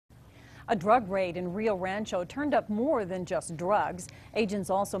A drug raid in Rio Rancho turned up more than just drugs. Agents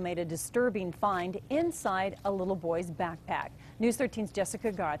also made a disturbing find inside a little boy's backpack. News 13's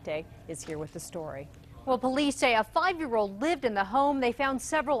Jessica Garte is here with the story. Well, police say a 5-year-old lived in the home. They found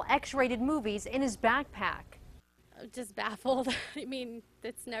several X-rated movies in his backpack. Just baffled. I mean,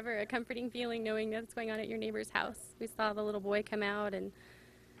 it's never a comforting feeling knowing that's going on at your neighbor's house. We saw the little boy come out and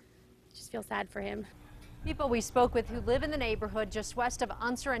just feel sad for him. People we spoke with who live in the neighborhood just west of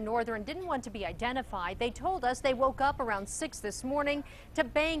Unser and Northern didn't want to be identified. They told us they woke up around 6 this morning to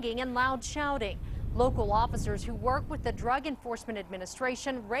banging and loud shouting. Local officers who work with the Drug Enforcement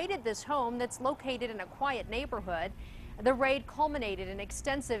Administration raided this home that's located in a quiet neighborhood. The raid culminated in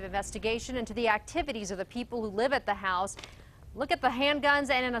extensive investigation into the activities of the people who live at the house. Look at the handguns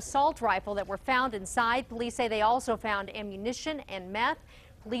and an assault rifle that were found inside. Police say they also found ammunition and meth.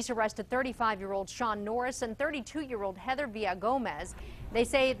 Police arrested 35-year-old Sean Norris and 32-year-old Heather Villagomez. They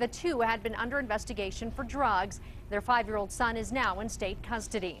say the two had been under investigation for drugs. Their 5-year-old son is now in state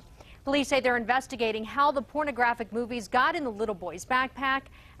custody. Police say they're investigating how the pornographic movies got in the little boy's backpack.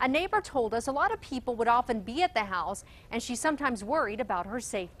 A neighbor told us a lot of people would often be at the house, and she's sometimes worried about her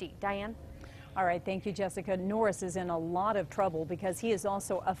safety. Diane? All right, thank you, Jessica. Norris is in a lot of trouble because he is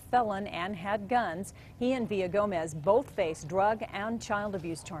also a felon and had guns. He and Villagomez both face drug and child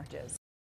abuse charges.